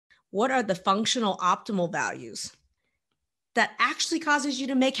what are the functional optimal values that actually causes you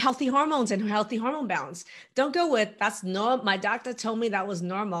to make healthy hormones and healthy hormone balance. Don't go with, that's no, my doctor told me that was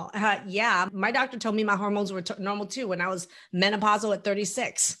normal. Yeah, my doctor told me my hormones were normal too when I was menopausal at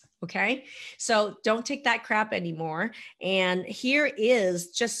 36. Okay. So don't take that crap anymore. And here is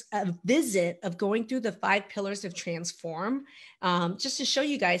just a visit of going through the 5 pillars of Transform, just to show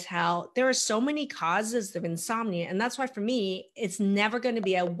you guys how there are so many causes of insomnia. And that's why for me, it's never going to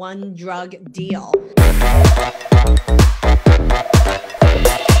be a one drug deal.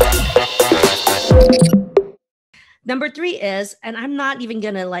 Number 3 is, and I'm not even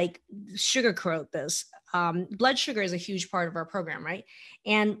going to like sugarcoat this. Blood sugar is a huge part of our program, right?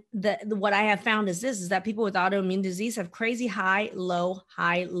 And what I have found is that people with autoimmune disease have crazy high, low,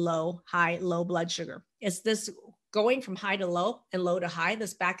 high, low, high, low blood sugar. It's this going from high to low and low to high,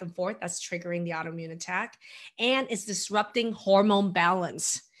 this back and forth, that's triggering the autoimmune attack. And it's disrupting hormone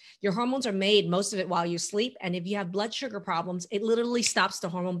balance. Your hormones are made, most of it while you sleep. And if you have blood sugar problems, it literally stops the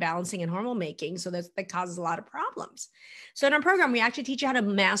hormone balancing and hormone making. So that causes a lot of problems. So in our program, we actually teach you how to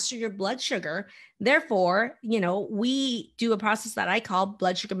master your blood sugar. Therefore, we do a process that I call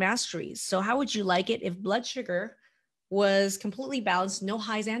blood sugar masteries. So how would you like it if blood sugar was completely balanced, no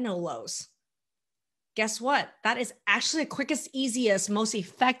highs and no lows? Guess what? That is actually the quickest, easiest, most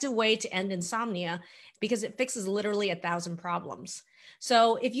effective way to end insomnia because it fixes literally 1,000 problems.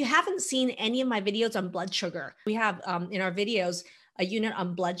 So if you haven't seen any of my videos on blood sugar, we have in our videos a unit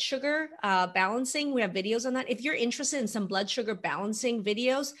on blood sugar balancing. We have videos on that. If you're interested in some blood sugar balancing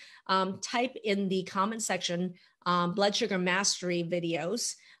videos, type in the comment section blood sugar mastery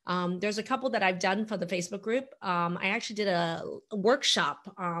videos. There's a couple that I've done for the Facebook group. I actually did a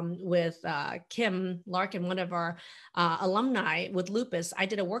workshop with Kim Larkin, one of our alumni with lupus. I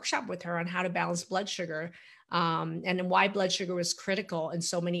did a workshop with her on how to balance blood sugar and why blood sugar was critical in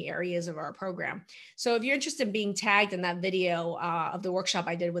so many areas of our program. So if you're interested in being tagged in that video of the workshop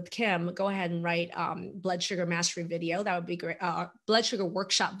I did with Kim, go ahead and write blood sugar mastery video. That would be great. Blood sugar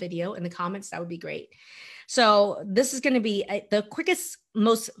workshop video in the comments. That would be great. So this is going to be the quickest,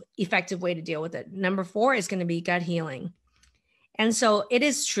 most effective way to deal with it. Number 4 is going to be gut healing. And so it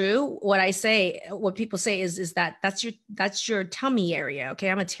is true. What people say is that that's your tummy area. Okay.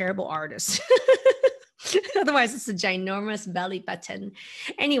 I'm a terrible artist. Otherwise, it's a ginormous belly button.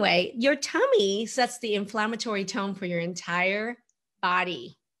 Anyway, your tummy sets the inflammatory tone for your entire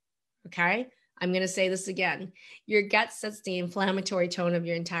body. Okay. I'm going to say this again. Your gut sets the inflammatory tone of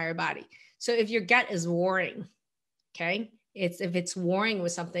your entire body. So if your gut is warring, okay, if it's warring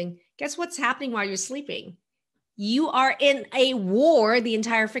with something, guess what's happening while you're sleeping? You are in a war the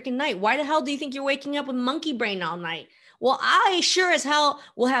entire freaking night. Why the hell do you think you're waking up with monkey brain all night? Well, I sure as hell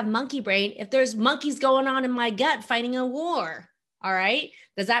will have monkey brain if there's monkeys going on in my gut fighting a war. All right.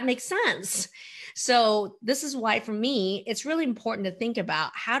 Does that make sense? So this is why for me, it's really important to think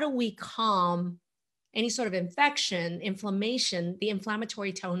about how do we calm any sort of infection, inflammation, the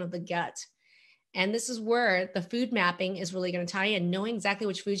inflammatory tone of the gut. And this is where the food mapping is really going to tie in. Knowing exactly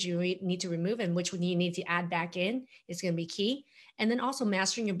which foods you need to remove and which one you need to add back in is going to be key. And then also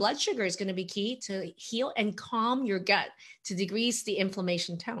mastering your blood sugar is going to be key to heal and calm your gut to decrease the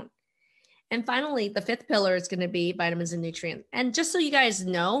inflammation tone. And finally, the 5th pillar is going to be vitamins and nutrients. And just so you guys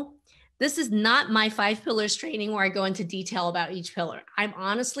know, this is not my 5 pillars training where I go into detail about each pillar. I'm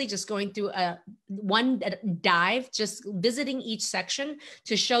honestly just going through one dive, just visiting each section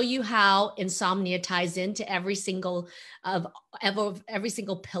to show you how insomnia ties into every single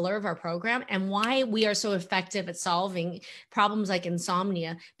pillar of our program and why we are so effective at solving problems like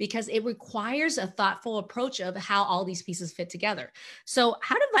insomnia, because it requires a thoughtful approach of how all these pieces fit together. So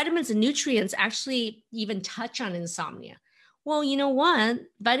how do vitamins and nutrients actually even touch on insomnia? Well, you know what?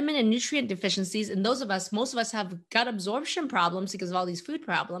 Vitamin and nutrient deficiencies, and most of us have gut absorption problems because of all these food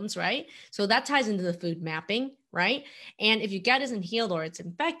problems, right? So that ties into the food mapping, right? And if your gut isn't healed or it's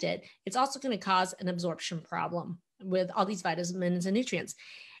infected, it's also going to cause an absorption problem with all these vitamins and nutrients.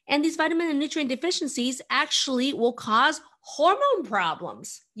 And these vitamin and nutrient deficiencies actually will cause hormone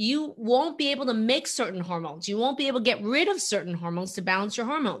problems. You won't be able to make certain hormones. You won't be able to get rid of certain hormones to balance your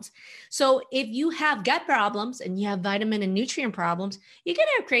hormones. So if you have gut problems and you have vitamin and nutrient problems, you're going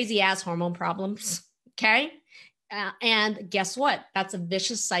to have crazy ass hormone problems. Okay. And guess what? That's a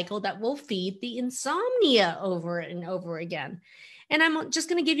vicious cycle that will feed the insomnia over and over again. And I'm just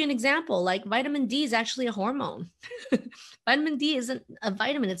going to give you an example. Like vitamin D is actually a hormone. Vitamin D isn't a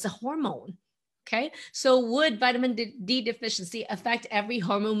vitamin, it's a hormone. Okay. So would vitamin D deficiency affect every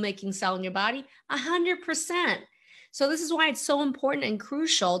hormone making cell in your body? 100%. So this is why it's so important and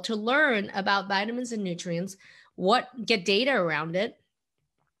crucial to learn about vitamins and nutrients, get data around it,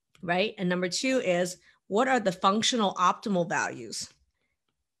 right? And number two is, what are the functional optimal values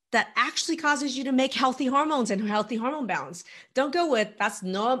that actually causes you to make healthy hormones and healthy hormone balance? Don't go with, that's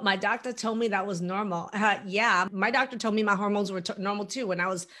no, my doctor told me that was normal. Yeah, my doctor told me my hormones were normal too when I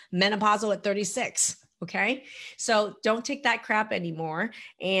was menopausal at 36. Okay. So don't take that crap anymore.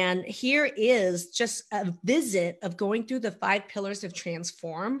 And here is just a visit of going through the 5 pillars of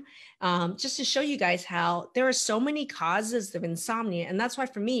Transform, just to show you guys how there are so many causes of insomnia. And that's why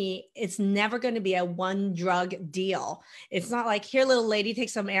for me, it's never going to be a one drug deal. It's not like, here, little lady, take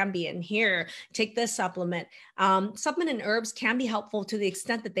some Ambien, here, take this supplement. Supplement and herbs can be helpful to the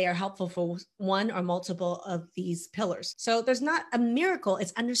extent that they are helpful for one or multiple of these pillars. So there's not a miracle.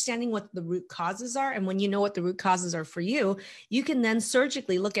 It's understanding what the root causes are. And when you know what the root causes are for you, you can then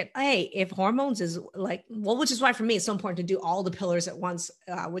surgically look at, hey, if hormones is like, well, which is why for me, it's so important to do all the pillars at once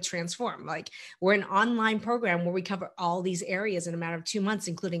with Transform. Like, we're an online program where we cover all these areas in a matter of 2 months,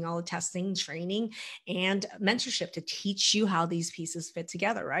 including all the testing, training, and mentorship to teach you how these pieces fit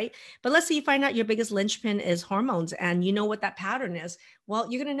together, right? But let's say you find out your biggest linchpin is hormones and you know what that pattern is. Well,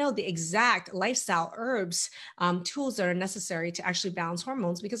 you're going to know the exact lifestyle herbs, tools that are necessary to actually balance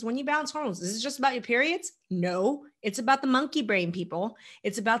hormones. Because when you balance hormones, is it just about your periods? No, it's about the monkey brain, people.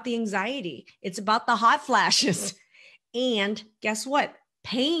 It's about the anxiety. It's about the hot flashes. And guess what?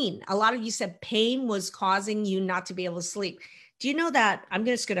 Pain. A lot of you said pain was causing you not to be able to sleep. Do you know that? I'm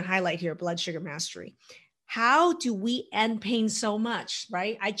just going to highlight here blood sugar mastery. How do we end pain so much,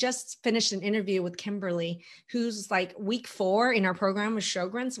 right? I just finished an interview with Kimberly, who's like week 4 in our program with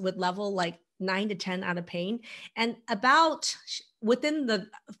Sjogren's with level like 9 to 10 out of pain. And about within the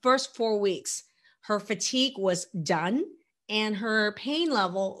first 4 weeks, her fatigue was done and her pain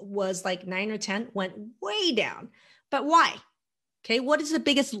level was like 9 or 10, went way down. But why? Okay, what is the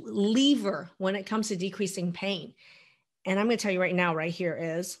biggest lever when it comes to decreasing pain? And I'm going to tell you right now, right here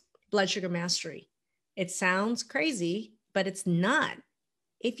is blood sugar mastery. It sounds crazy, but it's not.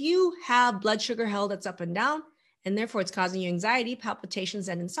 If you have blood sugar held that's up and down, and therefore it's causing you anxiety, palpitations,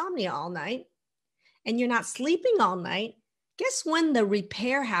 and insomnia all night, and you're not sleeping all night, guess when the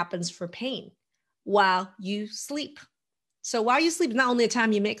repair happens for pain? While you sleep. So while you sleep is not only the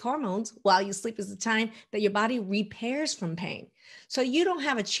time you make hormones, while you sleep is the time that your body repairs from pain. So you don't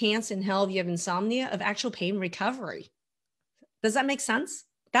have a chance in hell if you have insomnia of actual pain recovery. Does that make sense?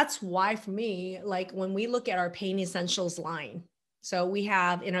 That's why for me, like when we look at our pain essentials line, so we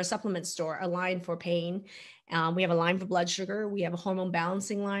have in our supplement store a line for pain. We have a line for blood sugar. We have a hormone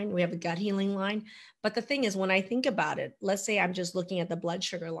balancing line. We have a gut healing line. But the thing is, when I think about it, let's say I'm just looking at the blood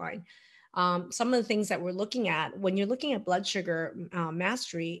sugar line. Some of the things that we're looking at when you're looking at blood sugar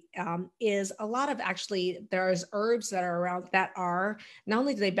mastery is a lot of actually there's herbs that are around that are not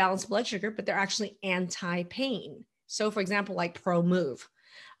only do they balance blood sugar, but they're actually anti-pain. So for example, like ProMove.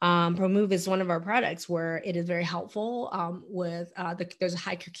 ProMove is one of our products where it is very helpful with, there's a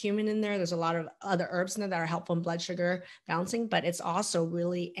high curcumin in there. There's a lot of other herbs in there that are helpful in blood sugar balancing, but it's also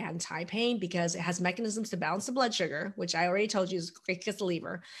really anti-pain because it has mechanisms to balance the blood sugar, which I already told you is quick as a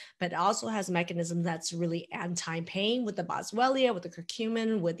lever, but it also has mechanisms that's really anti-pain with the boswellia, with the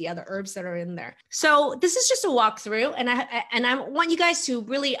curcumin, with the other herbs that are in there. So this is just a walkthrough, and I want you guys to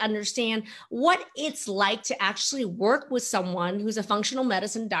really understand what it's like to actually work with someone who's a functional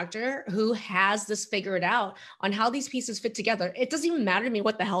medicine doctor who has this figured out on how these pieces fit together. It doesn't even matter to me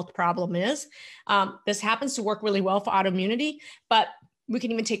what the health problem is. This happens to work really well for autoimmunity, but we can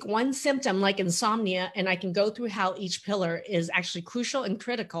even take one symptom like insomnia, and I can go through how each pillar is actually crucial and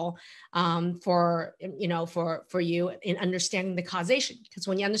critical for you in understanding the causation. Because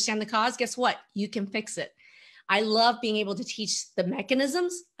when you understand the cause, guess what? You can fix it. I love being able to teach the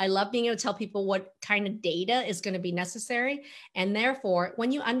mechanisms. I love being able to tell people what kind of data is going to be necessary. And therefore,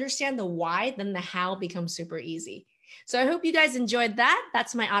 when you understand the why, then the how becomes super easy. So I hope you guys enjoyed that.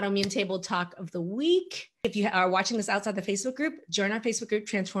 That's my autoimmune table talk of the week. If you are watching this outside the Facebook group, join our Facebook group,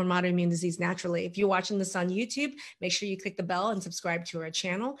 Transform Autoimmune Disease Naturally. If you're watching this on YouTube, make sure you click the bell and subscribe to our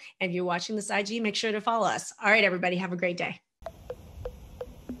channel. And if you're watching this IG, make sure to follow us. All right, everybody, have a great day.